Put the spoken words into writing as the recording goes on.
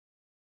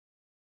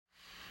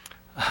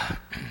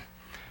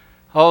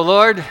Oh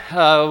Lord,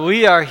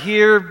 we are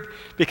here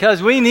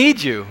because we need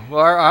you.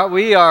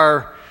 We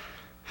are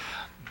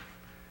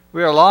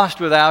lost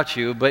without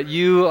you, but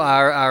you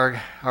are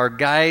our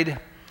guide.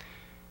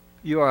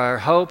 You are our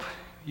hope.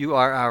 You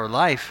are our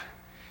life,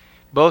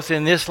 both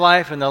in this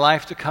life and the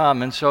life to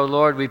come. And so,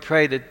 Lord, we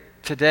pray that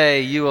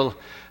today you will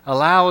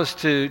allow us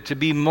to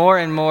be more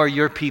and more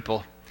your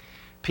people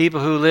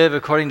who live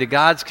according to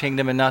God's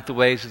kingdom and not the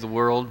ways of the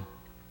world.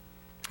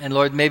 And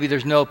Lord, maybe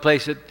there's no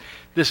place that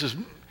this is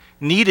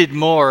needed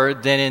more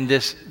than in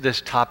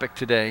this topic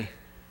today.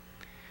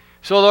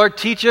 So Lord,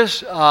 teach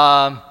us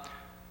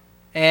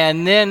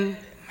and then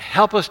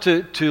help us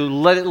to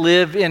let it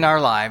live in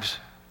our lives.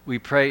 We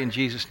pray in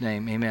Jesus'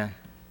 name, amen.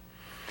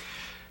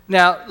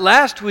 Now,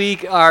 last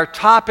week our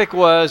topic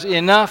was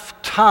enough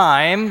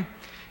time,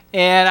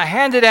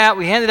 and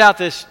we handed out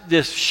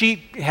this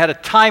sheet, had a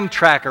time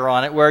tracker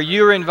on it, where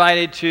you were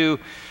invited to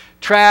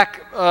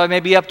track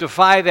maybe up to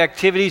 5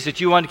 activities that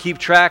you want to keep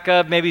track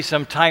of, maybe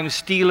some time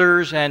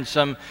stealers and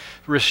some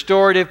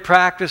restorative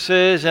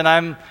practices.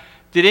 And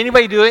did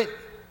anybody do it?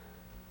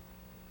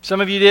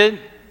 Some of you did?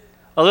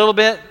 A little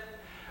bit?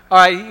 All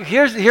right,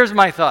 here's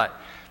my thought.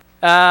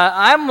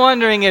 I'm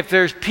wondering if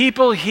there's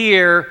people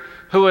here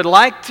who would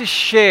like to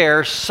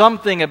share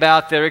something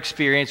about their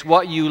experience,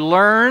 what you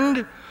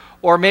learned,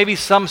 or maybe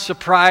some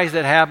surprise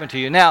that happened to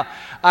you. Now,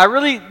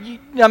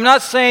 I'm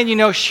not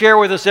saying, share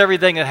with us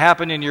everything that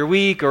happened in your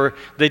week or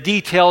the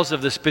details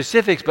of the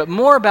specifics, but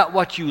more about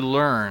what you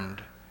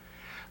learned.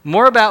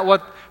 More about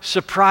what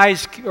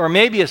surprise, or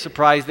maybe a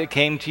surprise that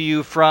came to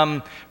you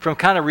from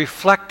kind of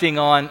reflecting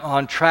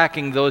on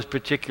tracking those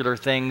particular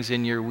things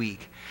in your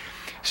week.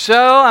 So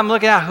I'm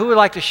looking at who would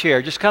like to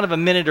share, just kind of a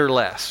minute or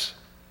less.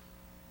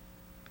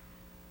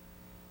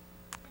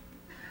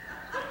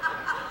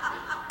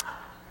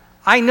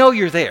 I know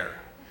you're there.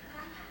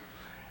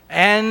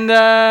 And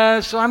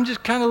so I'm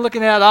just kind of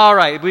looking at, all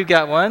right, we've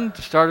got one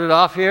to start it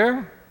off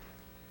here.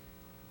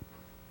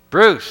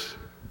 Bruce.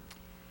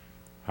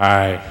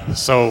 Hi.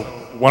 So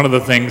one of the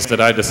things that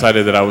I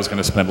decided that I was going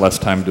to spend less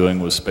time doing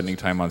was spending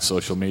time on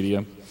social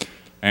media.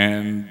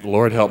 And the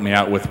Lord helped me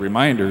out with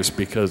reminders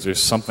because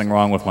there's something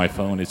wrong with my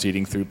phone. It's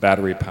eating through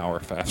battery power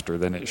faster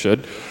than it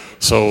should.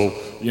 So,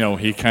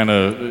 he kind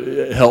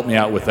of helped me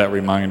out with that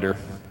reminder.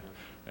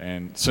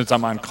 And since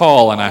I'm on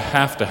call and I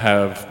have to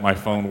have my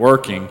phone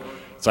working,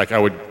 it's like I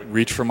would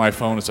reach for my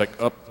phone. It's like,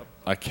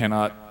 I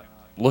cannot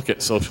look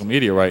at social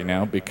media right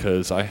now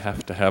because I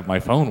have to have my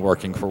phone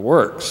working for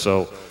work.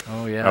 So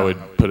I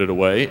would put it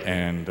away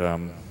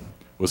and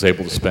was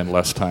able to spend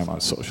less time on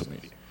social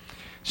media.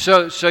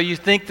 So you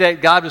think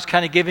that God was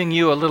kind of giving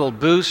you a little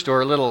boost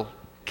or a little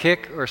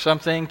kick or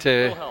something to...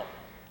 A little help.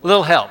 A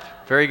little help.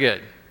 Very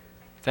good.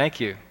 Thank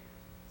you.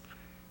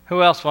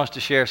 Who else wants to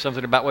share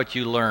something about what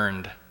you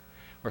learned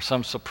or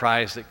some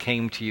surprise that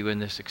came to you in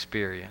this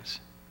experience?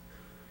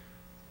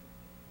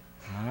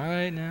 All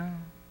right, now.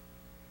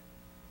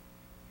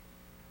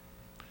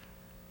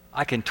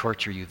 I can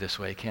torture you this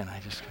way, can't I?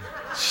 Just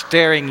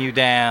staring you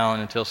down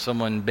until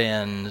someone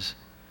bends.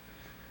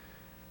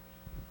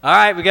 All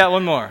right, we got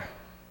one more.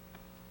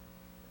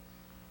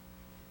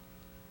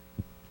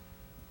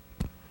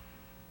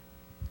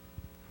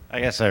 I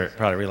guess I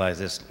probably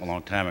realized this a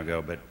long time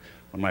ago, but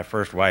when my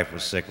first wife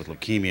was sick with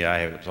leukemia,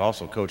 I was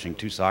also coaching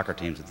 2 soccer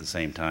teams at the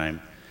same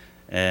time,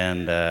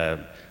 and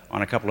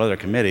on a couple other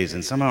committees,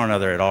 and somehow or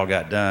another it all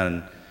got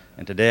done.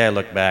 And today I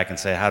look back and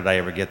say, how did I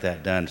ever get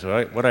that done?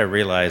 So what I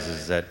realize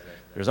is that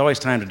there's always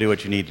time to do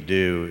what you need to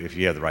do if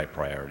you have the right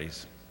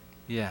priorities.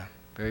 Yeah,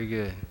 very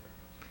good.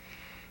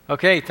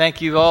 Okay, thank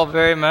you all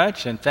very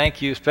much, and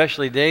thank you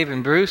especially Dave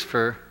and Bruce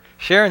for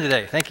sharing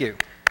today. Thank you.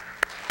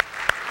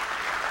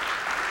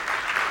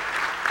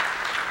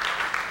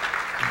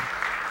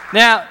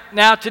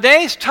 Now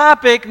today's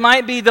topic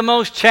might be the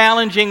most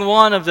challenging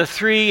one of the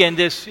 3 in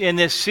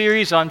this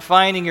series on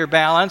finding your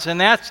balance,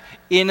 and that's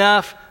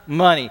enough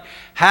money.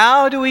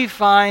 How do we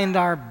find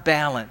our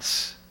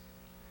balance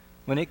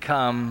when it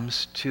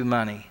comes to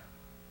money?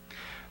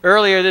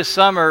 Earlier this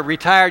summer,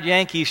 retired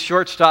Yankees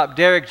shortstop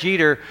Derek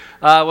Jeter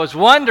was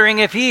wondering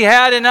if he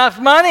had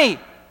enough money.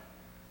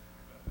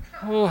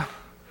 Oh,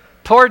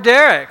 poor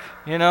Derek,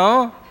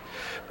 You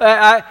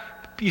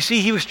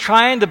see, he was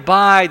trying to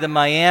buy the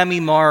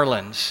Miami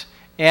Marlins.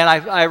 And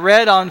I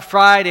read on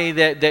Friday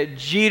that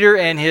Jeter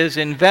and his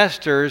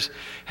investors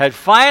had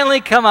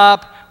finally come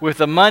up with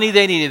the money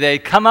they needed. They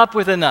had come up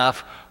with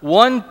enough,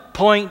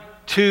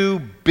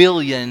 $1.2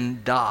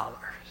 billion.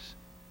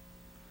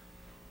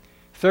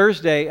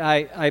 Thursday,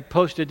 I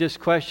posted this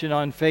question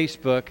on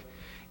Facebook.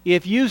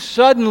 If you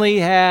suddenly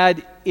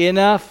had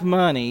enough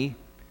money,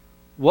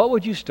 what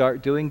would you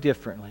start doing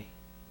differently?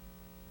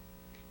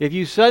 If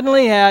you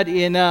suddenly had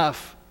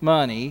enough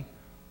money,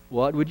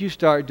 what would you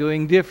start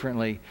doing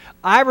differently?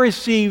 I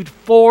received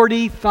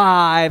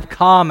 45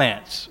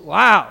 comments.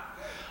 Wow.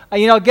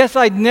 I guess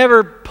I'd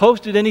never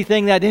posted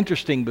anything that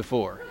interesting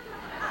before.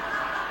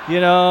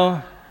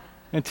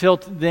 Until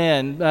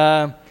then.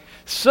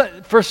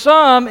 For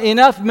some,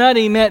 enough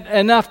money meant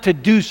enough to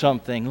do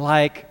something,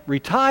 like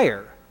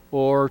retire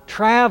or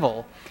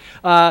travel.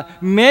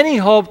 Many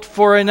hoped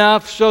for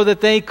enough so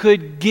that they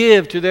could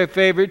give to their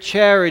favorite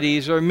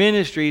charities or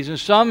ministries, and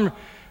some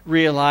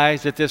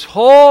realized that this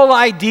whole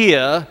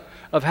idea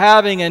of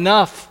having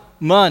enough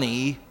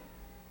money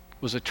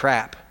was a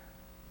trap.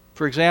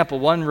 For example,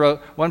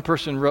 one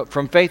person wrote,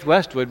 from Faith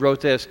Westwood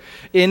wrote this: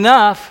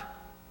 "Enough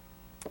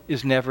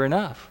is never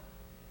enough.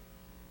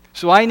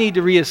 So I need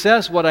to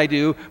reassess what I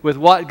do with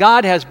what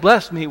God has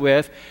blessed me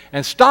with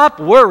and stop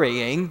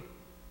worrying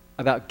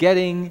about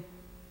getting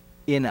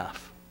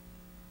enough."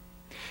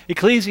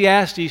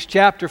 Ecclesiastes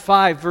chapter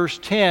 5, verse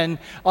 10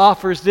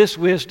 offers this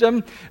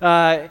wisdom.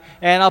 And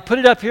I'll put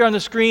it up here on the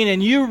screen,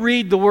 and you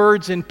read the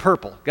words in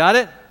purple. Got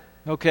it?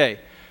 Okay.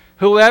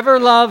 Whoever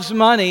loves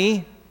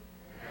money,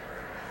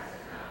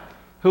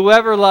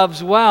 whoever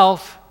loves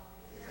wealth,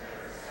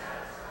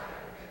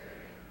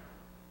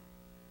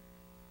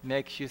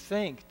 makes you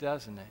think,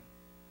 doesn't it?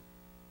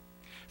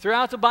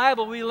 Throughout the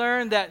Bible, we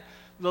learn that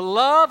the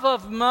love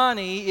of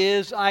money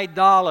is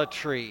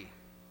idolatry.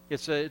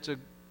 It's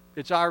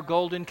our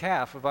golden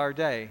calf of our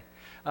day.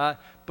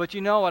 But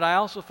you know what I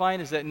also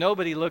find is that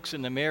nobody looks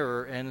in the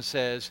mirror and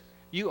says,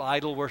 "You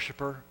idol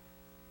worshiper."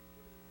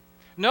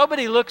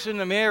 Nobody looks in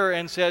the mirror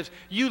and says,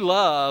 "You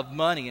love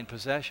money and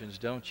possessions,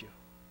 don't you?"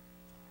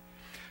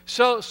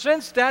 So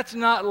since that's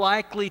not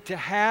likely to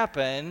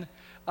happen,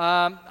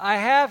 I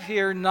have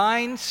here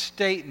 9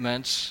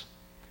 statements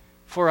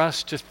for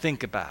us to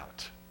think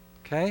about.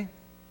 Okay?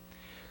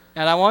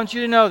 And I want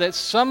you to know that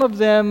some of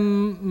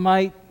them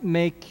might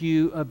make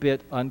you a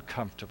bit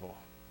uncomfortable.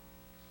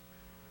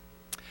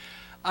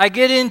 I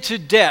get into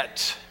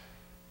debt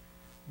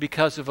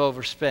because of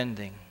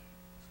overspending.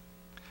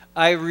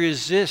 I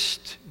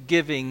resist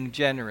giving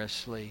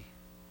generously.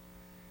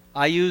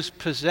 I use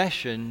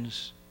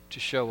possessions to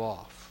show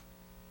off.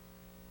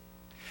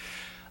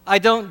 I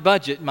don't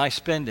budget my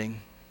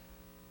spending.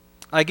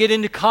 I get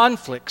into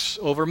conflicts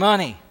over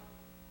money.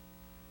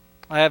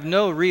 I have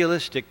no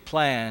realistic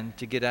plan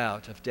to get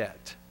out of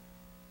debt.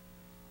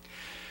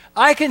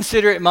 I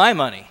consider it my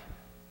money,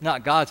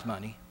 not God's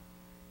money.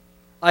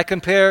 I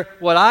compare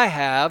what I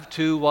have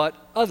to what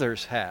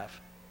others have.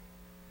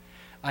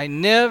 I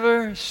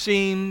never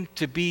seem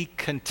to be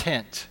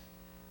content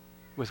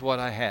with what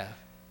I have.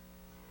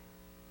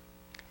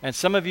 And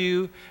some of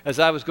you, as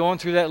I was going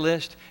through that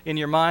list, in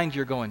your mind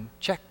you're going,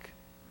 check,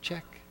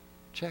 check,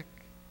 check.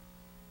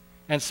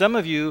 And some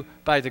of you,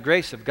 by the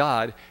grace of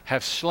God,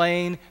 have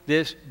slain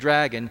this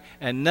dragon,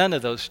 and none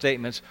of those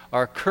statements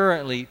are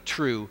currently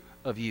true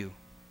of you.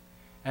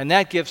 And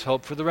that gives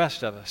hope for the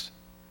rest of us.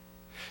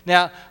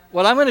 Now,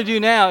 what I'm going to do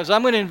now is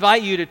I'm going to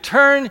invite you to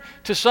turn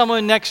to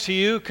someone next to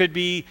you. Could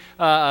be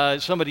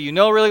somebody you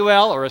know really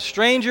well or a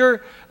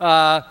stranger.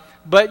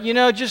 But,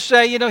 just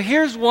say,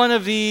 here's one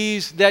of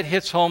these that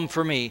hits home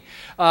for me.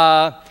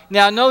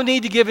 Now, no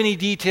need to give any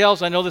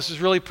details. I know this is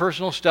really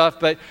personal stuff,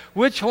 but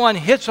which one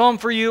hits home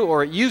for you,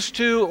 or it used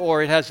to,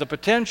 or it has the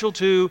potential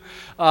to?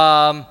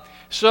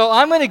 So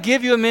I'm going to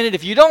give you a minute.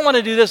 If you don't want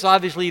to do this,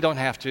 obviously you don't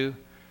have to.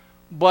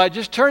 But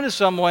just turn to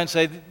someone and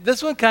say,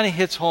 this one kind of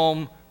hits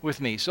home with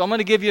me. So I'm going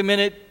to give you a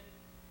minute.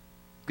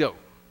 Go.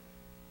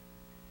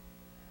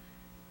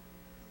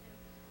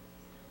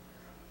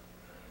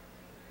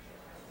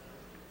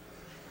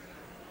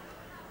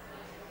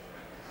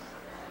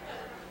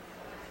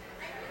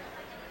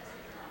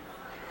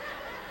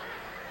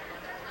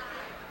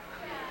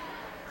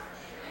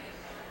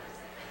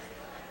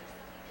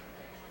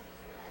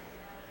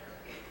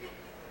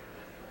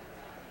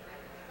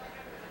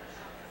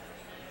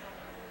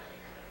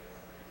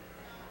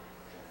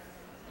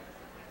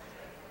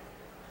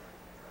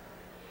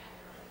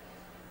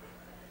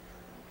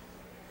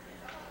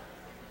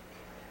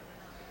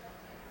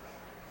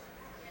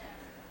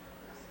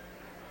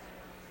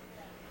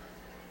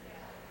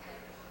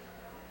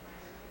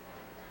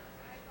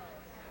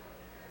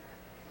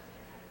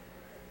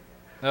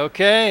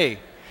 Okay.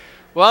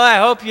 Well, I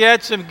hope you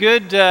had some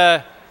good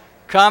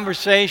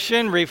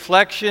conversation,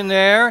 reflection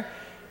there.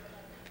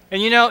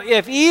 And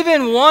if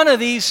even one of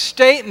these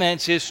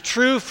statements is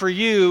true for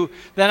you,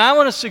 then I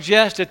want to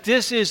suggest that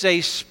this is a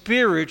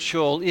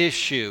spiritual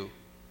issue.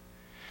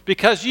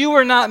 Because you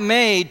were not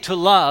made to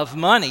love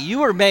money. You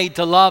were made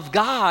to love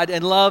God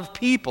and love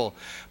people.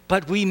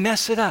 But we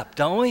mess it up,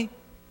 don't we?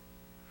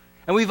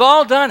 And we've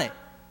all done it.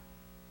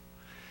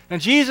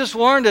 And Jesus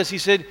warned us. He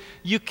said,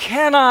 you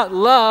cannot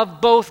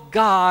love both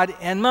God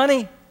and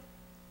money.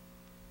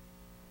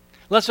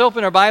 Let's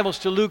open our Bibles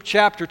to Luke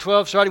chapter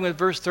 12, starting with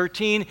verse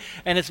 13.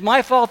 And it's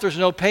my fault there's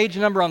no page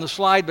number on the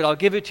slide, but I'll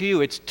give it to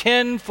you. It's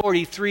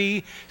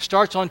 1043,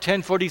 starts on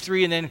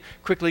 1043, and then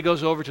quickly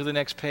goes over to the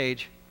next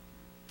page.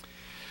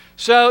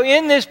 So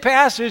in this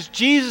passage,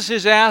 Jesus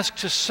is asked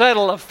to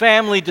settle a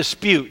family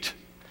dispute.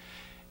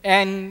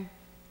 And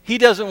he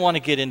doesn't want to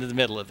get into the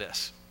middle of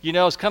this.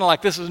 It's kind of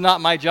like, this is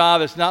not my job.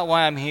 It's not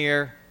why I'm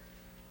here.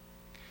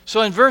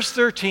 So in verse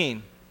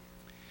 13,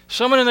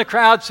 someone in the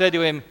crowd said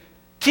to him,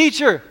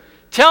 "Teacher,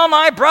 tell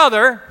my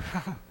brother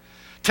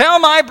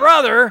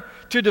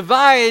to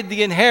divide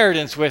the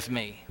inheritance with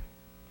me."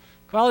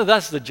 Of Well,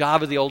 that's the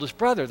job of the oldest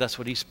brother. That's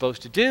what he's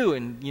supposed to do.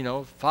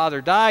 And,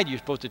 father died. You're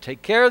supposed to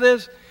take care of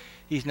this.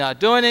 He's not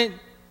doing it.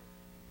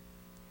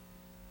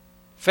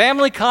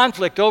 Family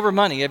conflict over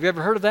money. Have you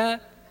ever heard of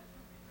that?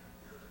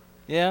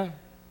 Yeah.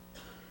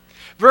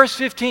 Verse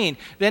 15,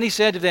 then he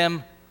said to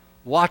them,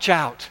 watch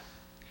out.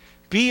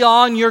 Be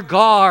on your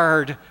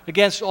guard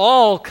against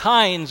all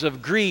kinds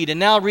of greed. And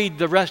now read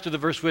the rest of the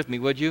verse with me,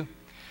 would you?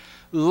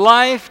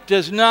 Life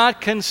does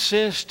not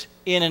consist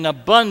in an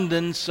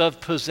abundance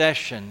of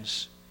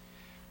possessions.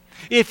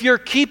 If you're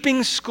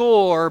keeping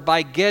score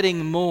by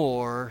getting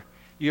more,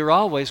 you're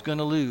always going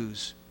to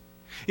lose.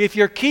 If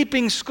you're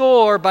keeping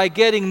score by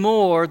getting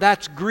more,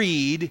 that's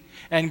greed,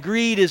 and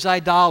greed is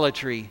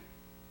idolatry.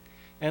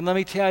 And let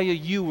me tell you,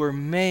 you were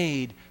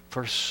made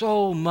for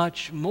so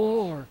much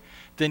more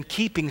than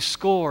keeping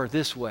score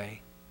this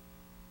way.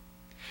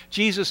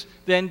 Jesus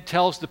then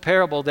tells the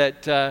parable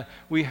that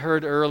we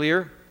heard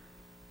earlier,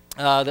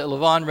 that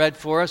Levon read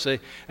for us.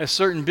 A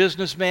certain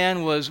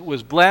businessman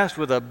was blessed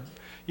with a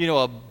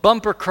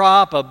bumper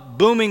crop of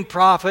booming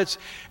profits,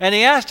 and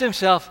he asked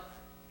himself,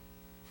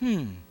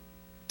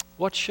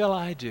 what shall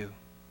I do?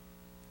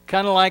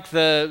 Kind of like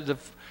the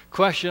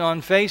question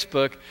on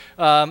Facebook.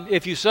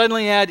 If you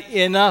suddenly had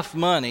enough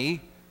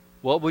money,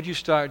 what would you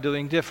start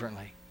doing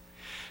differently?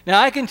 Now,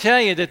 I can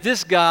tell you that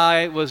this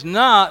guy was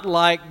not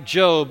like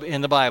Job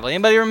in the Bible.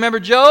 Anybody remember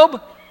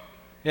Job?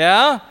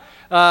 Yeah?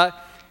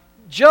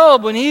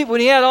 Job, when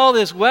he had all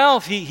this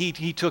wealth,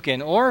 he took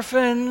in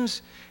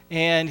orphans,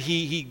 and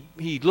he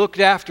looked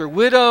after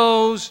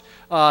widows.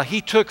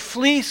 He took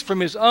fleece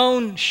from his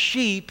own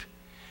sheep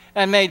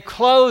and made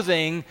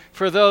clothing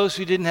for those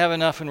who didn't have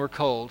enough and were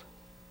cold.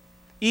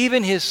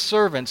 Even his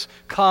servants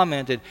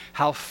commented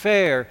how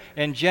fair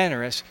and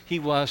generous he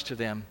was to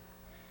them.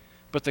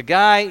 But the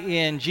guy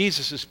in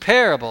Jesus'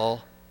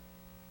 parable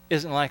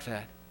isn't like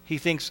that. He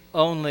thinks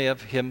only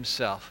of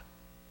himself.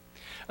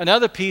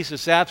 Another piece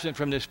that's absent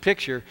from this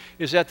picture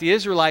is that the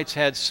Israelites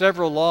had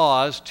several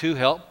laws to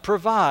help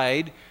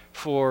provide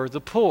for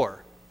the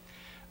poor.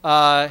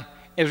 It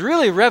was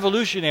really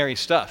revolutionary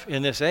stuff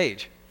in this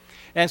age.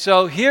 And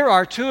so here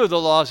are two of the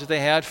laws that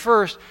they had.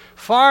 First,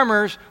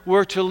 farmers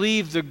were to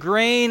leave the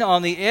grain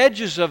on the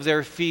edges of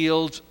their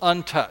fields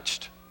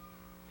untouched.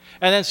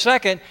 And then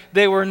second,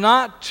 they were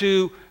not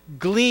to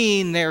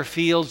glean their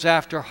fields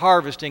after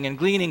harvesting. And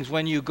gleaning is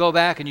when you go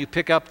back and you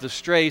pick up the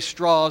stray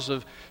straws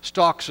of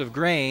stalks of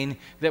grain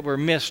that were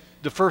missed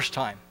the first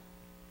time.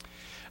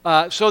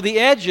 So the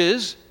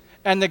edges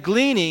and the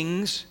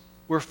gleanings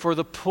were for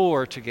the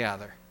poor to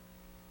gather.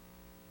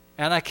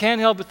 And I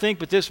can't help but think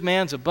that this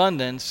man's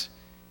abundance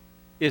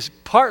is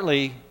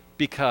partly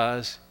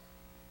because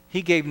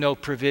he gave no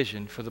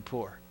provision for the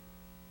poor.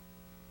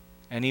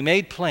 And he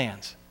made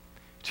plans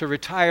to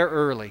retire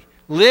early,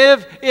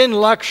 live in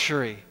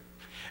luxury.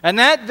 And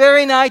that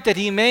very night that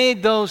he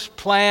made those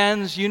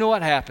plans, you know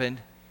what happened?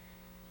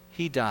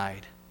 He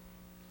died.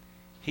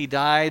 He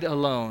died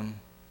alone.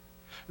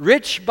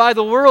 Rich by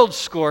the world's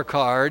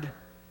scorecard,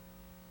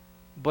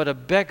 but a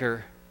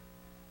beggar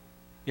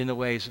in the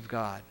ways of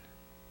God.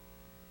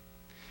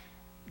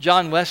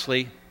 John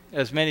Wesley,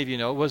 as many of you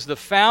know, was the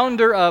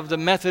founder of the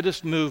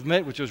Methodist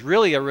movement, which was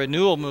really a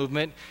renewal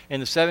movement in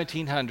the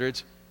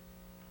 1700s.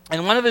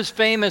 And one of his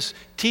famous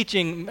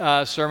teaching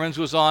sermons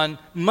was on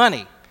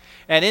money.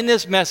 And in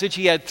this message,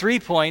 he had 3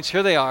 points.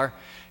 Here they are.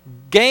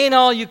 Gain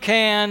all you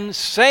can,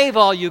 save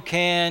all you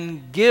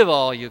can, give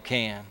all you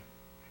can.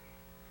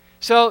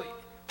 So,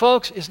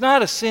 folks, it's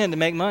not a sin to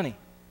make money.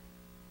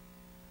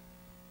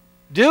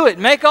 Do it.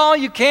 Make all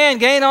you can,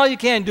 gain all you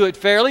can. Do it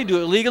fairly,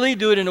 do it legally,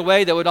 do it in a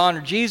way that would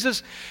honor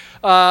Jesus.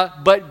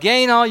 But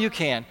gain all you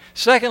can.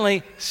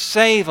 Secondly,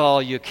 save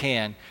all you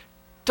can.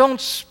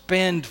 Don't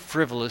spend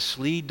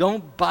frivolously.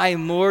 Don't buy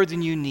more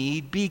than you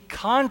need. Be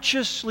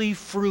consciously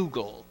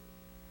frugal.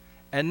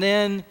 And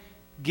then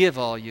give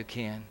all you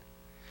can.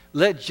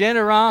 Let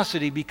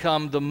generosity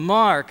become the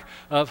mark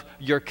of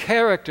your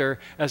character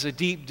as a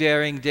deep,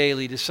 daring,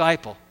 daily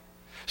disciple.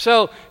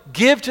 So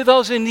give to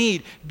those in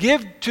need.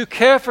 Give to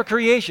care for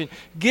creation.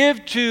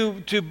 Give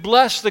to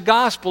bless the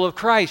gospel of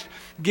Christ.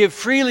 Give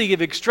freely,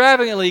 give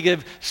extravagantly,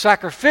 give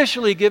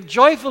sacrificially, give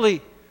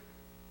joyfully.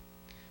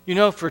 You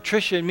know, for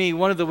Tricia and me,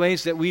 one of the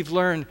ways that we've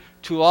learned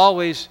to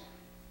always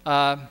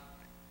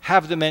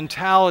have the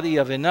mentality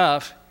of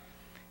enough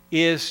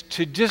is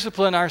to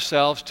discipline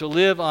ourselves to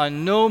live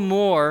on no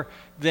more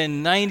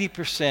than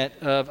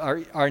 90% of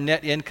our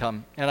net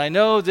income. And I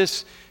know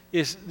this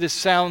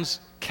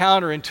sounds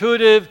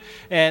counterintuitive,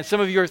 and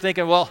some of you are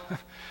thinking, well,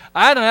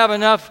 I don't have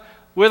enough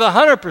with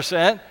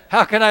 100%.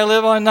 How can I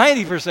live on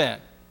 90%?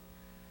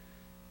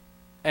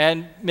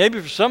 And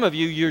maybe for some of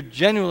you, you're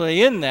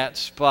genuinely in that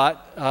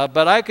spot.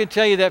 But I can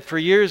tell you that for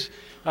years,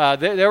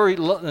 there were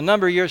a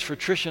number of years for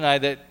Tricia and I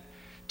that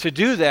to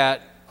do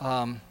that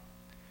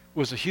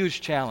was a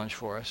huge challenge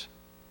for us.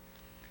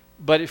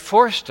 But it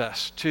forced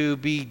us to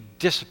be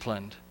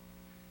disciplined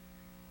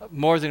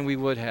more than we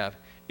would have.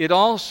 It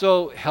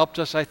also helped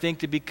us, I think,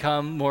 to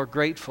become more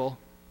grateful.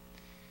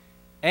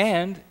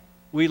 And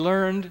we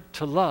learned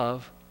to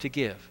love to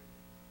give.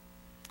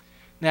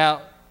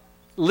 Now,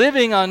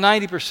 living on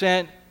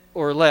 90%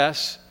 or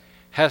less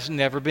has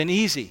never been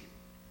easy.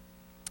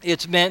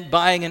 It's meant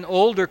buying an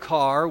older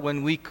car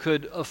when we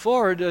could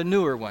afford a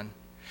newer one.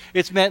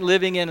 It's meant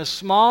living in a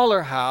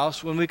smaller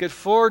house when we could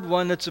afford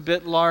one that's a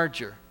bit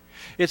larger.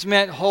 It's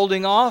meant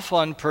holding off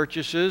on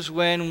purchases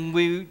when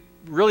we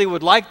really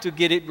would like to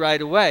get it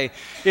right away.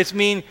 It's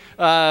mean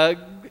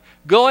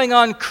going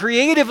on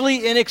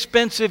creatively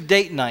inexpensive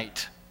date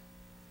night.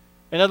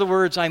 In other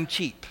words, I'm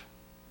cheap.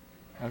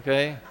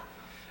 Okay?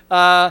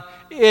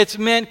 It's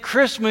meant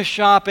Christmas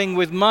shopping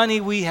with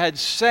money we had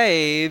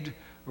saved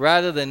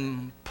rather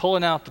than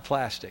pulling out the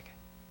plastic.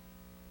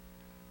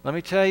 Let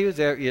me tell you,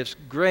 there is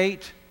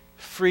great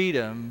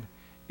freedom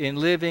in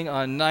living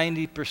on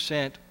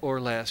 90% or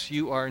less.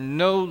 You are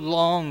no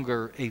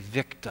longer a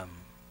victim.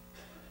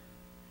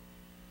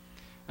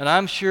 And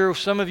I'm sure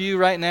some of you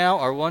right now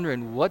are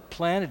wondering, what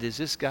planet is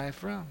this guy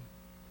from?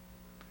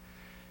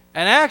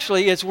 And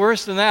actually, it's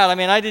worse than that. I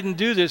mean, I didn't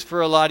do this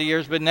for a lot of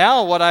years, but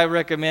now what I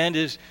recommend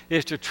is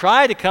to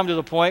try to come to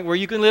the point where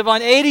you can live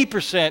on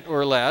 80%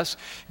 or less,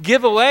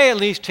 give away at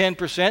least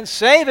 10%,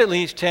 save at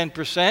least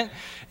 10%.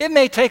 It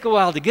may take a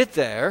while to get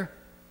there,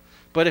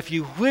 but if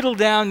you whittle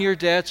down your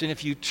debts and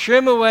if you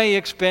trim away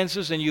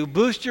expenses and you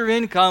boost your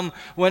income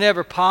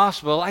whenever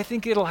possible, I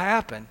think it'll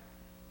happen.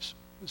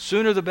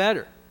 Sooner the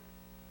better.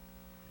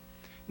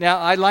 Now,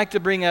 I'd like to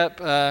bring up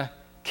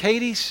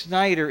Katie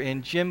Snyder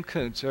and Jim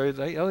Kuntz.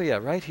 Oh, yeah,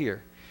 right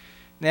here.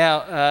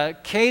 Now,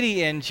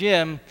 Katie and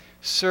Jim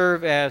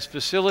serve as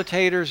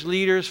facilitators,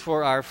 leaders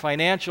for our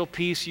Financial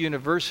Peace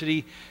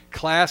University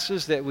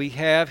classes that we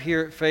have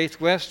here at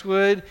Faith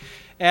Westwood.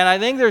 And I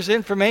think there's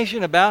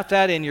information about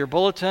that in your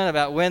bulletin,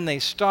 about when they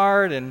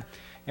start and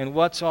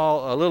what's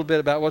a little bit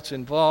about what's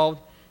involved.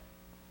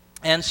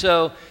 And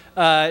so,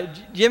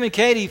 Jim and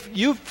Katie,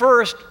 you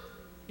first,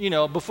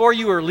 before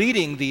you were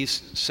leading these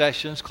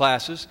sessions,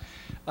 classes,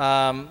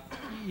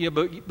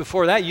 but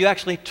before that, you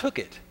actually took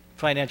it,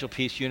 Financial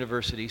Peace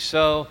University.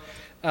 So,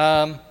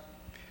 from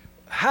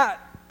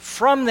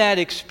that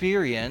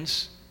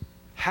experience,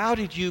 how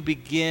did you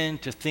begin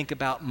to think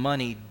about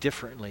money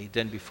differently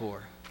than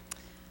before?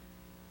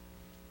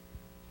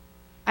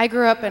 I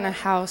grew up in a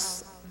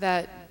house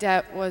that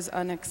debt was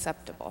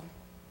unacceptable.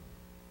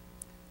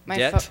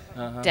 Debt?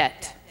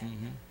 Debt.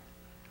 Mm-hmm.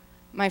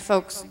 My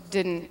folks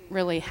didn't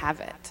really have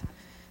it.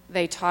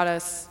 They taught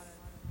us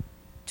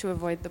to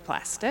avoid the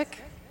plastic.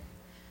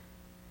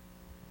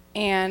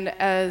 And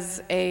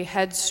as a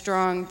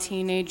headstrong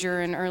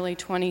teenager and early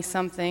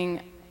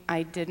 20-something,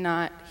 I did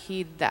not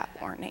heed that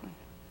warning.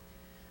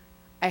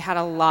 I had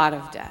a lot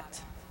of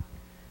debt.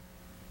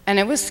 And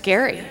it was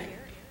scary.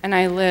 And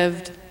I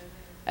lived,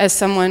 as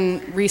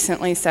someone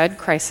recently said,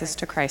 crisis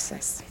to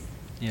crisis.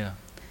 Yeah.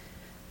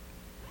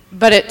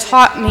 But it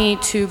taught me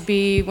to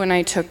be, when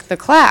I took the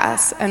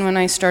class and when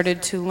I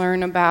started to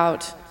learn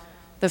about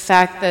the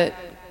fact that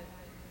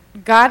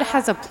God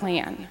has a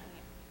plan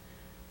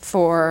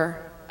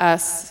for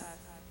us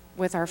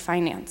with our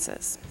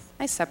finances.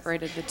 I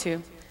separated the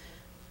two.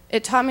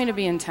 It taught me to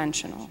be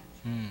intentional.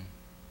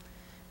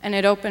 And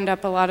it opened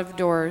up a lot of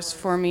doors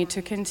for me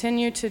to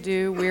continue to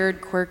do weird,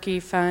 quirky,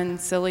 fun,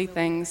 silly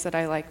things that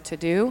I like to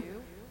do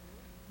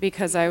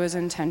because I was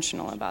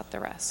intentional about the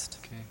rest.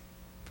 Okay.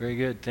 Very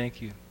good.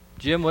 Thank you.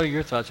 Jim, what are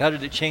your thoughts? How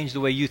did it change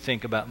the way you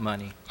think about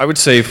money? I would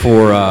say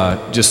for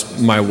just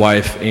my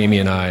wife, Amy,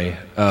 and I,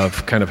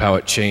 of kind of how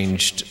it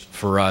changed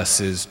for us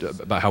is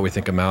about how we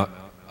think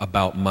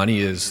about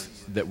money is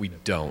that we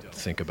don't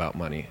think about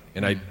money.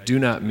 And I do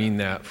not mean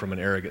that from an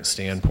arrogant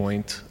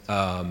standpoint,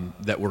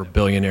 that we're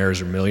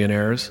billionaires or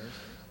millionaires.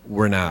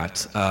 We're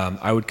not.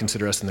 I would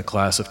consider us in the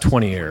class of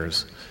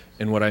 20-aires.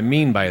 And what I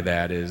mean by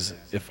that is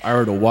if I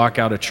were to walk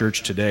out of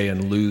church today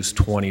and lose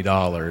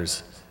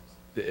 $20,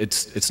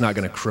 it's not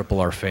going to cripple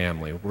our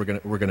family. We're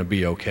going to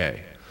be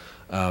okay.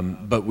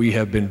 But we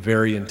have been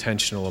very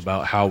intentional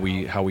about how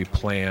we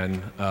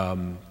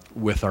plan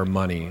with our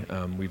money.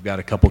 We've got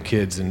a couple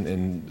kids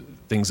and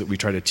things that we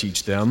try to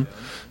teach them.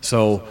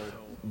 So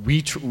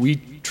we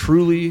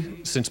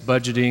truly, since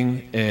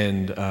budgeting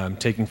and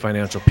taking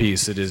financial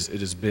peace, it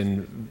has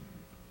been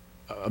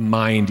a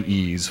mind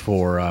ease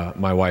for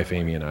my wife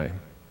Amy and I.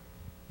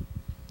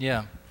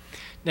 Yeah.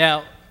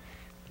 Now,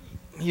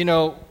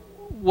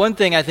 one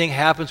thing I think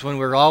happens when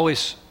we're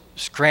always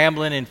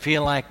scrambling and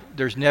feeling like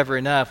there's never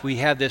enough, we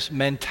have this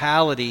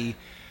mentality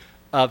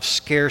of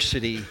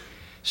scarcity.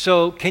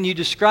 So can you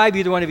describe,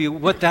 either one of you,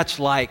 what that's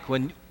like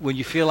when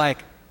you feel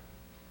like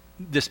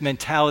this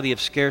mentality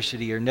of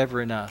scarcity or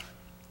never enough?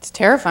 It's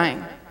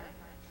terrifying.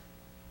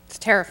 It's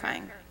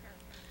terrifying.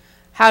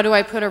 How do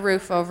I put a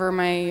roof over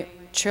my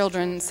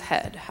children's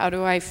head? How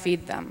do I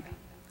feed them?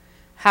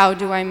 How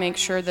do I make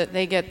sure that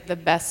they get the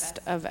best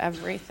of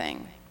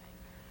everything?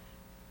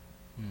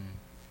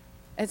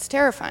 It's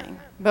terrifying.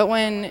 But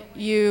when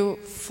you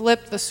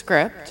flip the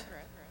script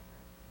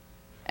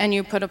and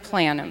you put a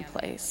plan in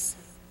place,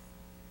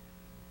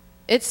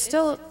 it's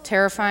still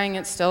terrifying,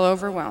 it's still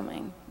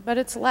overwhelming, but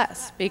it's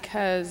less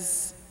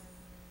because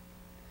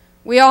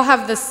we all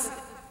have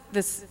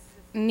this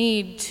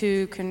need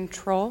to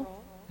control.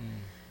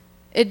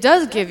 It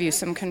does give you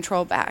some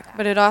control back,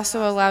 but it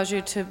also allows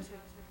you to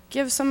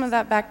give some of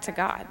that back to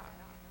God.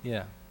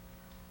 Yeah.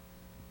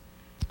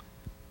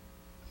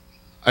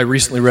 I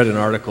recently read an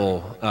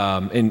article,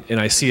 and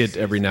I see it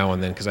every now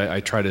and then because I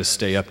try to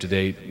stay up to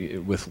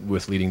date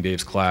with Leading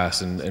Dave's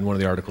class, and one of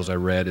the articles I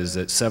read is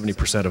that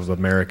 70% of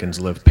Americans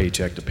live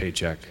paycheck to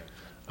paycheck.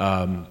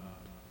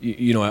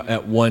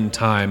 At one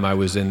time I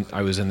was in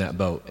that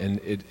boat, and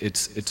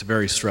it's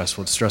very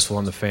stressful. It's stressful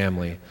on the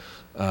family.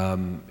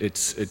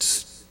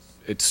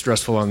 It's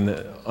stressful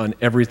on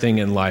everything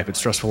in life. It's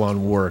stressful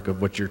on work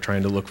of what you're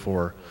trying to look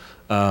for.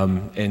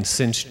 And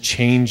since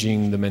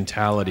changing the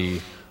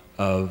mentality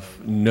of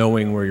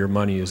knowing where your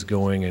money is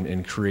going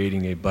and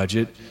creating a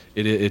budget,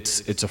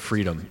 it's a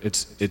freedom.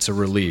 It's a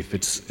relief.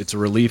 It's a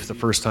relief the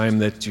first time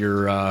that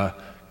your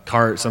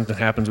something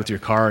happens with your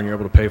car and you're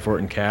able to pay for it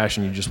in cash,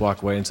 and you just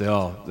walk away and say,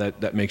 oh,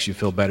 that makes you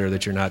feel better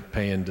that you're not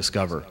paying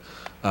Discover.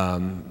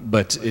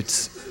 But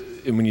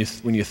when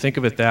you think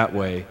of it that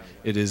way,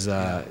 it's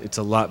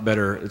a lot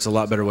better. It's a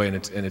lot better way,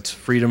 and it's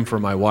freedom for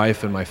my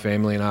wife and my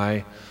family and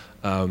I.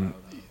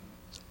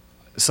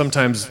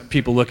 Sometimes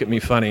people look at me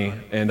funny,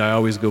 and I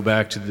always go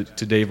back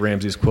to Dave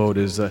Ramsey's quote: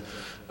 "Is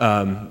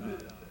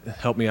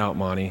help me out,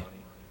 Monty.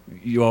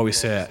 You always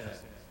say it.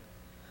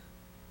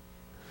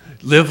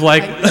 Live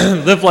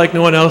like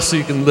no one else, so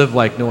you can live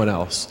like no one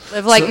else.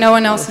 Live like no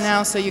one else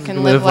now, so you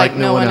can live like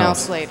no one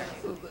else later."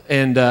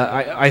 And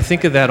I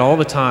think of that all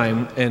the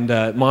time.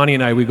 And Monty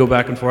and I, we go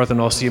back and forth,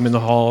 and I'll see him in the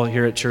hall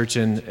here at church,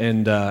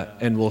 and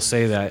we'll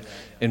say that.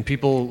 And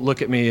people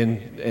look at me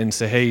and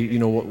say, "Hey,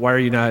 why are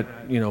you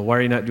not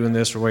doing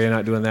this, or why are you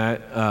not doing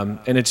that?"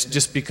 And it's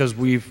just because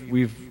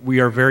we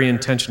are very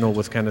intentional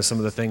with kind of some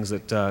of the things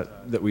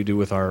that we do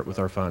with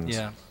our funds.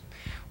 Yeah.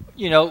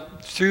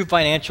 Through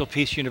Financial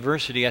Peace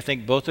University, I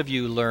think both of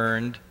you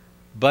learned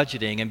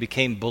budgeting and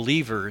became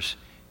believers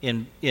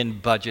in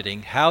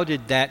budgeting. How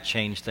did that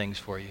change things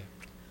for you?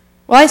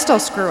 Well, I still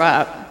screw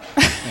up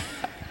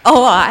a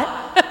lot.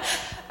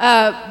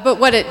 But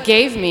what it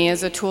gave me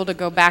is a tool to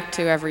go back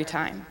to every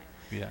time.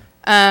 Yeah.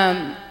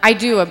 I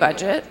do a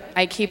budget.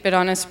 I keep it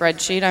on a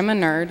spreadsheet. I'm a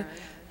nerd.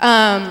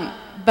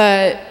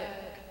 But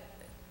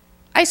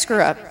I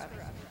screw up.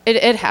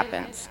 It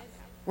happens.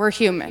 We're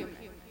human.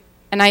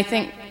 And I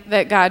think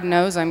that God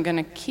knows I'm going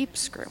to keep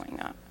screwing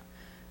up.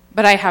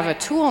 But I have a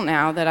tool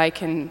now that I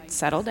can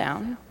settle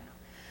down.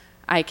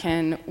 I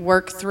can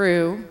work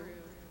through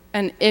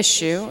an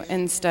issue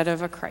instead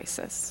of a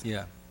crisis.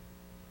 Yeah.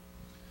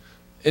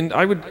 And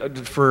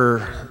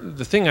for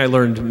the thing I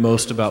learned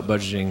most about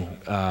budgeting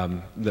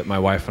that my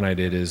wife and I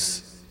did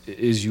is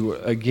you,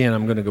 again,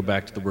 I'm going to go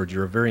back to the word,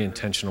 you're very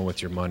intentional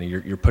with your money.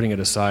 You're putting it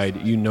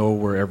aside. You know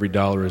where every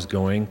dollar is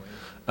going.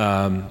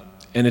 And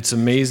it's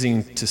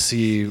amazing to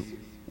see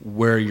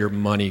where your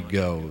money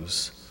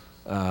goes.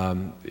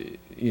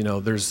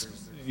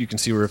 You can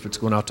see where if it's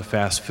going out to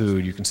fast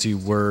food, you can see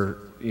where,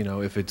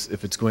 if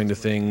it's going to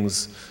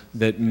things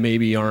that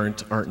maybe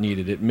aren't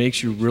needed. It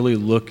makes you really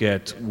look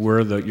at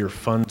where your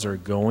funds are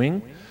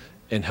going,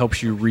 and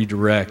helps you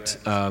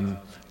redirect.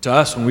 To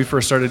us, when we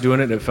first started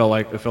doing it, it felt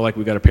like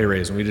we got a pay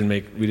raise, and we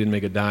didn't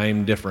make a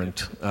dime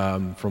different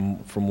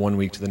from 1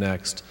 week to the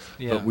next.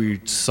 Yeah. But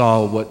we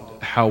saw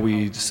how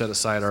we set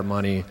aside our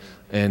money,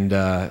 and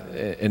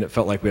it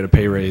felt like we had a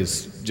pay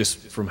raise just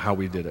from how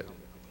we did it.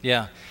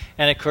 Yeah.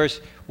 And of course,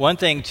 one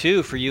thing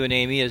too for you and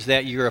Amy is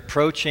that you're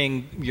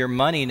approaching your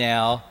money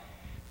now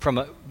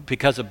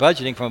because of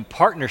budgeting from a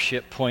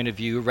partnership point of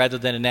view rather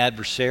than an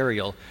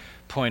adversarial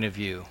point of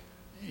view.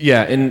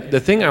 Yeah, and the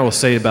thing I will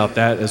say about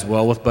that as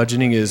well with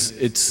budgeting is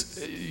it's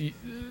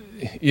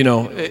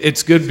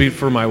good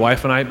for my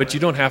wife and I, but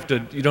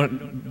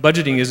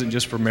budgeting isn't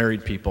just for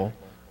married people.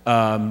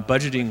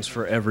 Budgeting's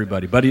for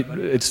everybody. But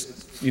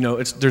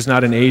there's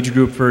not an age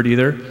group for it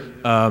either.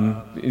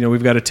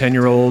 We've got a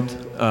 10-year-old,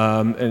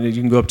 and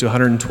you can go up to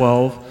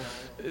 112.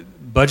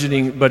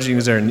 Budgeting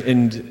is there,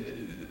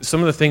 and some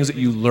of the things that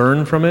you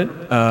learn from it,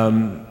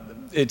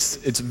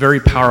 it's very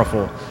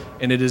powerful,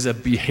 and it is a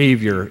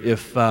behavior.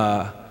 If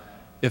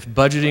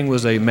budgeting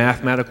was a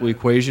mathematical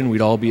equation,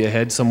 we'd all be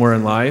ahead somewhere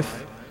in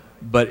life.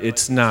 But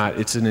it's not.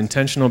 It's an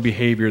intentional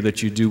behavior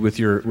that you do with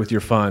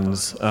your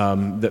funds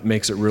that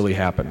makes it really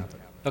happen.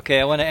 Okay,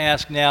 I want to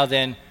ask now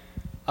then,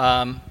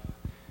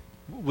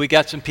 we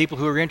got some people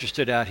who are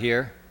interested out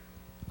here.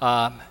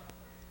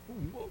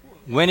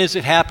 When is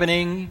it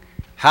happening?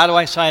 How do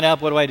I sign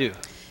up? What do I do?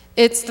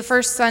 It's the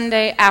first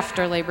Sunday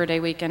after Labor Day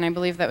weekend. I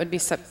believe that would be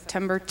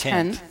September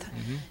 10th.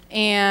 Mm-hmm.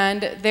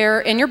 And there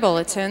in your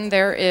bulletin,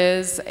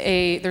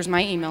 there's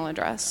my email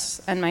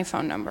address and my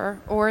phone number,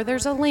 or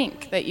there's a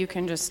link that you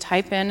can just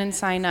type in and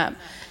sign up.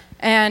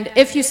 And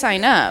if you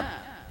sign up,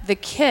 the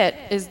kit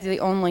is the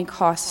only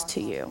cost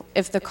to you.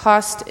 If the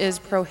cost is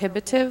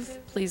prohibitive,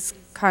 please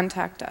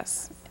contact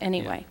us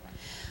anyway.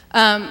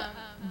 Yeah.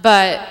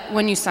 But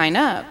when you sign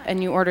up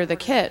and you order the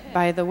kit,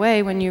 by the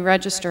way, when you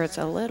register, it's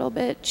a little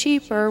bit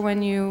cheaper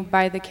when you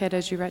buy the kit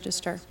as you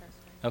register.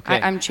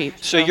 Okay. I'm cheap.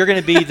 So you're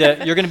going to be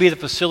the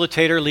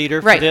facilitator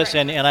leader for Right. this,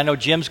 and I know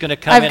Jim's going to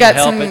come in and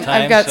help at times.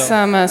 I've got so-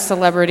 some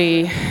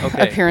celebrity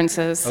Okay.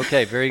 appearances.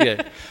 Okay, very good.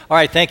 All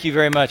right, thank you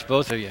very much,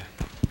 both of you.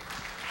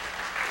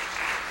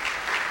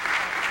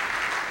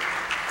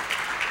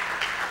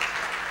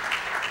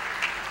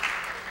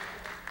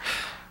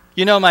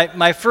 You know,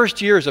 my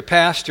first year as a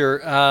pastor,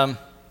 it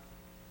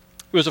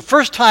was the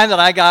first time that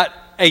I got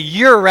a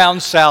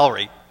year-round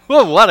salary.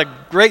 Whoa, what a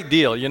great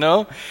deal, you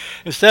know.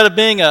 Instead of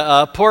being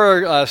a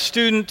poor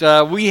student,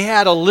 we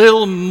had a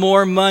little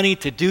more money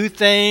to do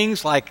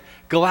things like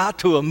go out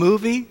to a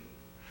movie.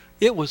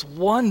 It was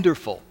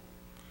wonderful.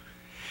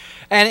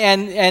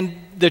 And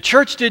the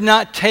church did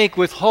not take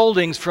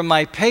withholdings from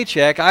my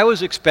paycheck. I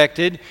was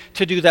expected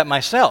to do that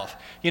myself,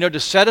 you know, to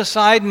set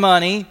aside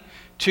money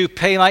to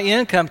pay my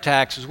income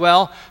taxes.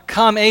 Well,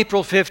 come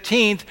April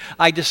 15th,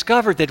 I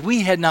discovered that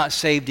we had not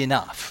saved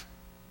enough.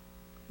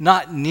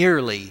 Not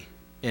nearly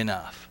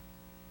enough.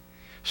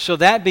 So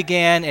that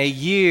began a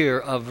year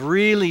of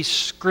really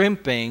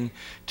scrimping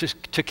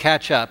to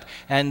catch up.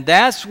 And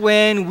that's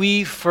when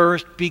we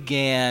first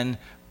began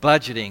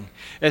budgeting.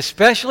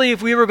 Especially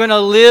if we were going to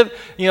live,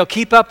 you know,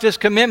 keep up this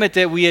commitment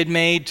that we had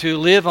made to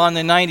live on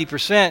the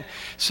 90%.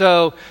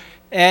 So,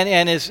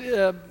 and as,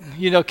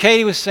 you know,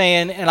 Katie was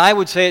saying, and I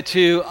would say it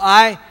too,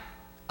 I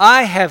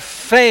have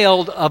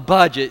failed a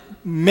budget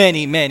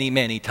many, many,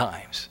 many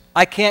times.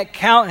 I can't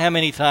count how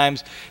many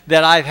times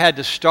that I've had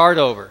to start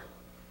over.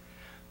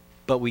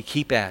 But we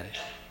keep at it.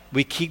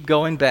 We keep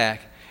going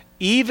back.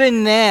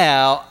 Even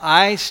now,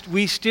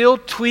 we still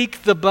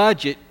tweak the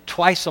budget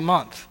twice a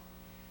month.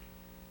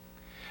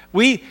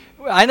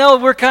 I know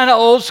we're kind of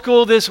old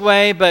school this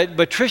way, but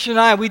Tricia and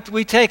I,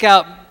 we take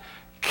out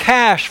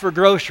cash for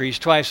groceries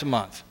twice a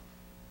month.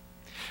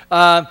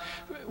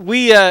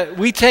 We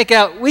take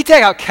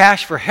out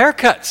cash for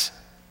haircuts.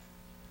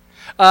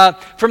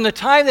 From the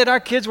time that our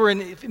kids were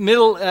in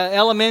middle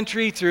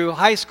elementary through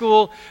high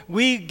school,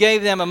 we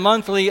gave them a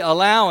monthly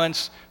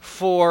allowance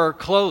for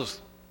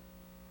clothes.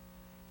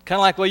 Kind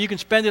of like, well, you can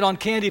spend it on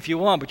candy if you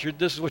want, but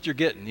this is what you're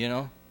getting, you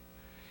know.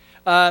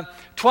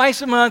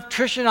 Twice a month,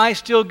 Tricia and I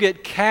still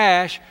get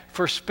cash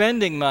for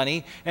spending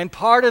money, and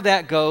part of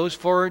that goes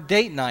for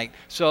date night.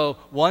 So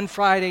one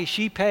Friday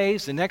she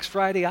pays, the next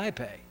Friday I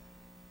pay.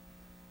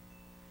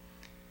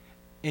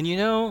 And you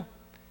know,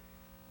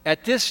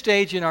 at this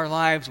stage in our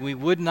lives, we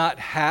would not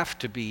have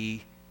to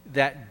be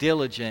that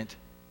diligent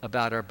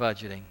about our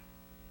budgeting.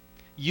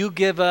 You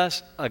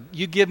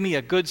give me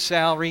a good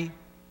salary,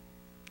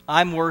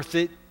 I'm worth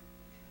it.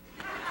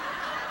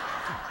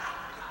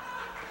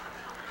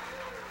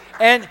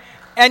 And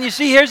you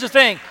see, here's the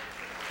thing.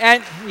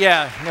 And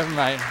yeah, never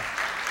mind.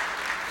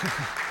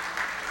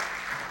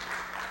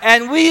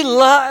 And we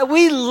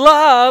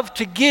love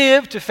to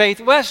give to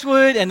Faith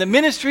Westwood and the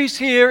ministries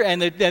here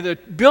and the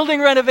building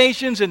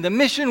renovations and the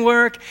mission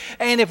work.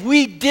 And if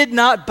we did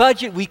not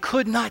budget, we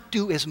could not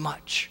do as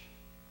much.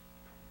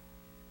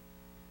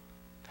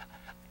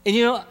 And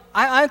you know,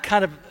 I'm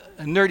kind of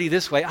nerdy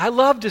this way. I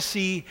love to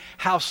see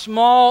how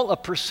small a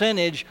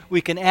percentage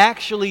we can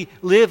actually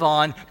live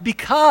on,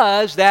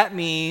 because that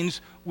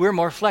means we're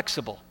more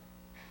flexible.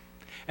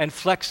 And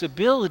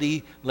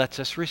flexibility lets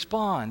us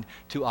respond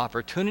to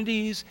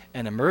opportunities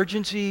and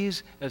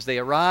emergencies as they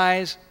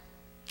arise.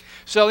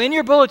 So in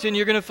your bulletin,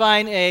 you're going to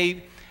find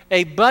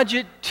a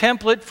budget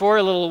template for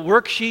a little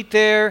worksheet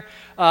there.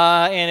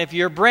 And if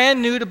you're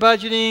brand new to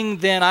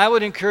budgeting, then I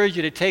would encourage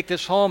you to take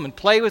this home and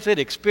play with it,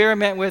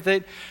 experiment with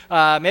it,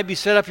 maybe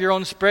set up your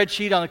own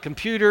spreadsheet on the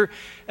computer.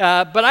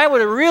 But I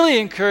would really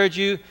encourage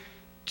you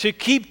to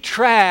keep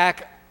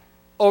track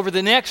over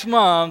the next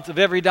month of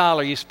every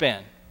dollar you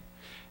spend.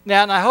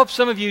 Now, and I hope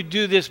some of you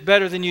do this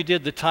better than you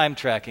did the time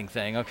tracking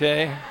thing,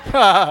 okay?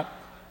 But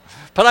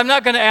I'm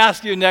not going to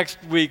ask you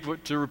next week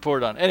to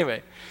report on.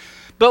 Anyway,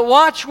 but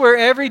watch where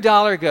every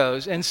dollar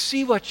goes and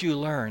see what you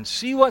learn.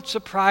 See what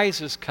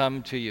surprises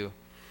come to you.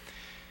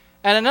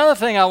 And another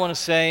thing I want to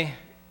say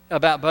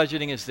about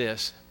budgeting is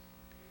this.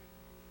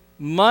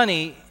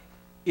 Money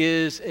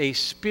is a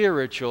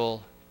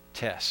spiritual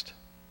test.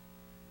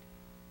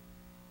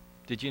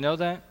 Did you know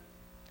that?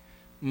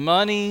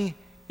 Money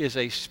is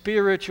a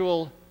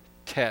spiritual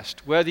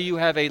test. Whether you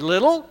have a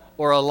little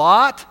or a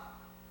lot,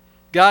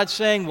 God's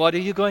saying, what are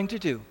you going to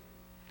do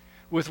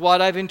with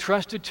what I've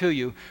entrusted to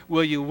you?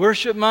 Will you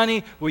worship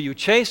money? Will you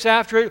chase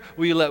after it?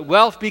 Will you let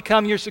wealth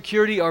become your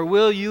security? Or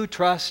will you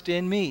trust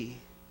in me?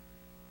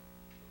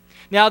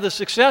 Now, the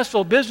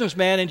successful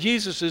businessman in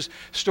Jesus'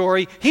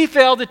 story, he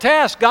failed the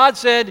test. God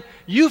said,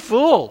 you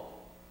fool.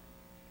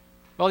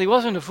 Well, he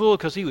wasn't a fool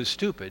because he was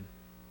stupid.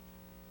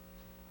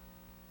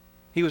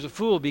 He was a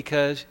fool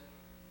because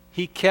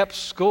he kept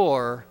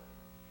score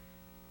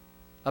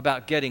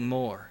about getting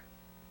more.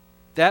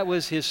 That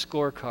was his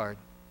scorecard.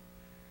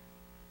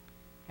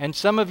 And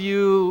some of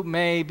you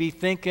may be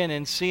thinking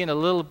and seeing a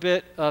little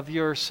bit of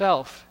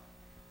yourself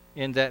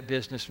in that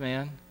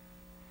businessman.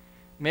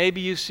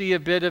 Maybe you see a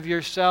bit of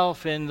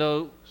yourself in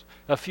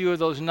a few of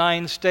those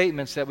 9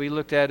 statements that we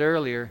looked at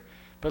earlier.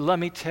 But let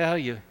me tell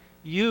you,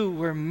 You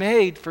were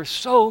made for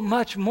so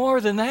much more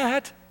than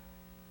that.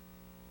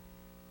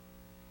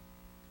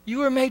 You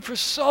were made for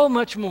so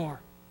much more.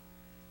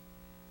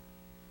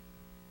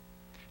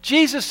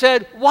 Jesus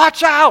said,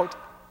 watch out.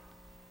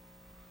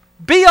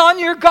 Be on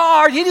your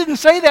guard. He didn't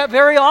say that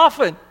very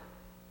often.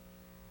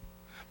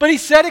 But he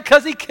said it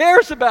because he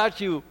cares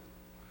about you.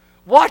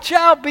 Watch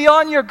out, be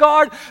on your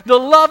guard. The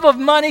love of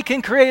money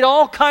can create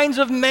all kinds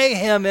of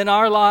mayhem in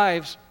our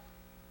lives.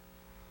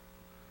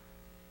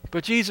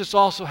 But Jesus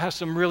also has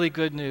some really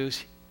good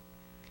news.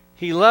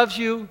 He loves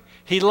you.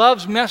 He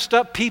loves messed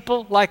up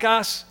people like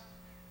us.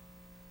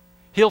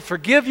 He'll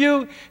forgive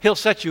you. He'll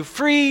set you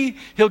free.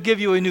 He'll give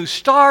you a new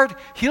start.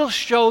 He'll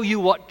show you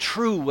what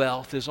true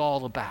wealth is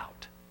all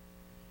about.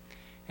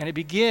 And it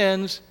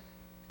begins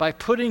by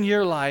putting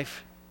your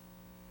life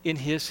in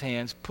His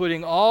hands,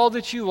 putting all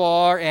that you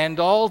are and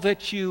all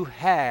that you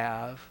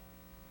have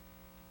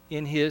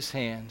in His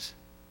hands.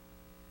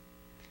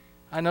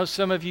 I know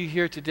some of you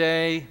here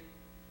today,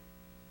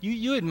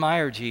 you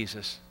admire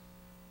Jesus.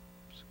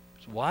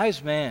 He's a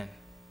wise man,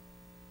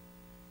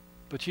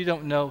 but you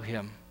don't know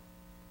Him.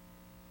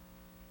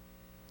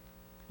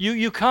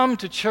 You come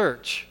to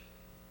church,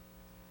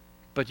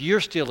 but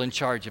you're still in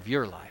charge of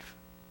your life.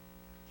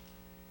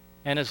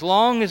 And as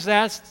long as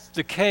that's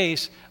the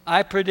case,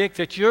 I predict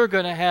that you're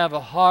going to have a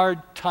hard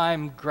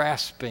time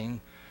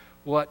grasping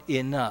what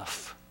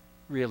enough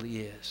really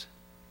is.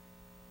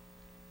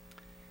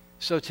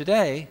 So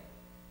today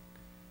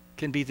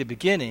can be the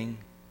beginning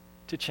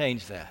to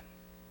change that.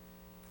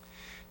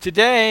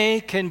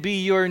 Today can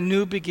be your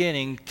new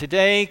beginning.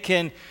 Today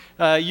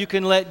you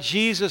can let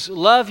Jesus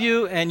love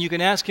you, and you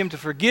can ask Him to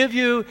forgive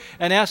you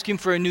and ask Him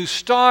for a new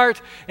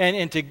start.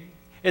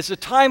 It's a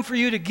time for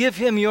you to give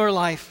Him your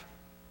life.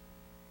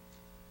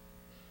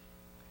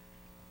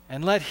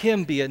 And let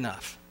Him be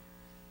enough.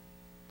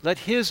 Let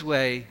His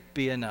way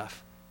be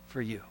enough for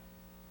you.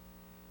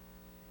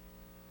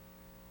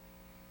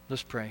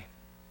 Let's pray.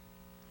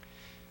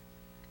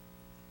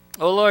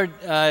 Oh Lord,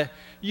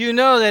 you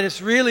know that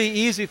it's really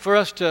easy for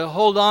us to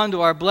hold on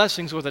to our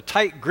blessings with a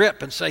tight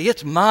grip and say,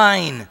 it's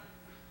mine.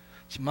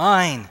 It's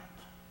mine.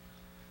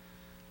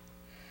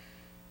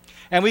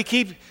 And we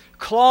keep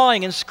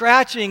clawing and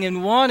scratching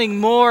and wanting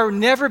more,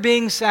 never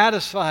being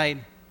satisfied.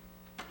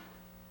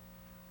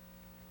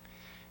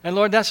 And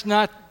Lord,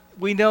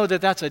 we know that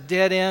that's a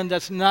dead end.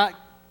 It's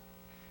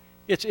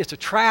a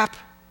trap.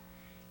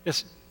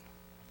 It's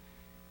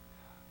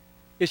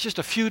just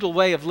a futile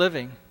way of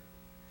living.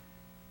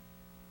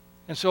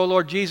 And so,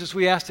 Lord Jesus,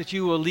 we ask that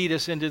you will lead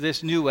us into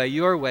this new way,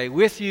 your way,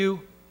 with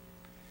you,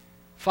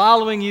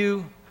 following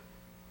you,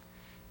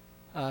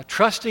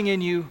 trusting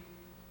in you.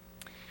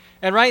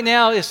 And right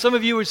now, if some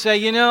of you would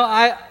say,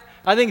 I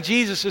think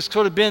Jesus has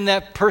sort of been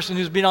that person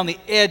who's been on the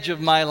edge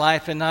of my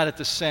life and not at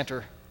the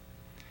center.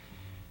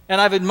 And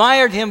I've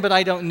admired Him, but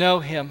I don't know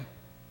Him.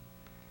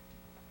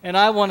 And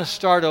I want to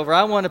start over.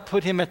 I want to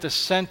put Him at the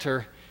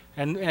center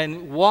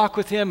and walk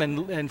with Him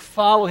and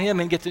follow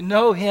Him and get to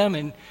know Him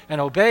and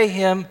obey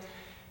Him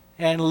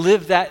and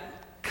live that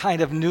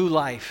kind of new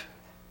life.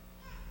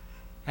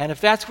 And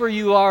if that's where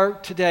you are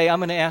today, I'm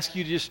going to ask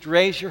you to just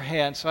raise your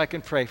hand so I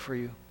can pray for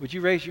you. Would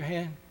you raise your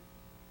hand?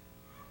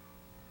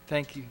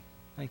 Thank you.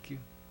 Thank you.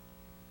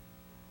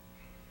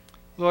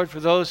 Lord, for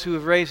those who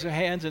have raised their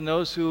hands and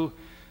those who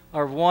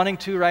are wanting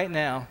to right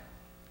now,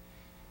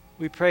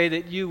 we pray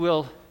that you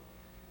will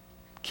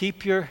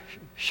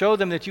show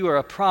them that you are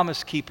a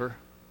promise keeper,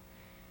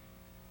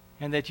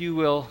 and that you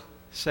will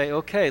say,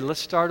 okay,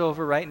 let's start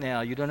over right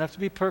now. You don't have to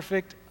be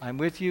perfect. I'm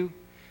with you.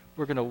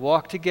 We're going to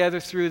walk together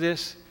through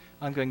this.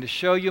 I'm going to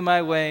show you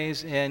my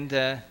ways, and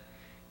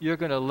you're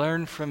going to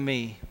learn from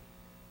me.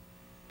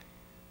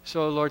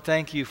 So, Lord,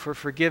 thank you for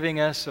forgiving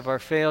us of our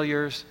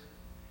failures,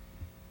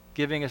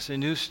 giving us a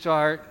new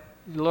start.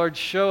 Lord,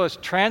 show us,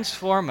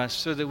 transform us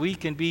so that we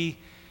can be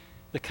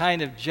the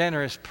kind of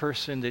generous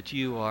person that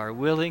you are,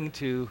 willing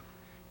to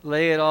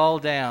lay it all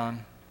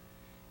down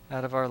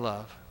out of our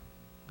love.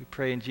 We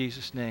pray in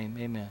Jesus' name,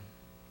 amen.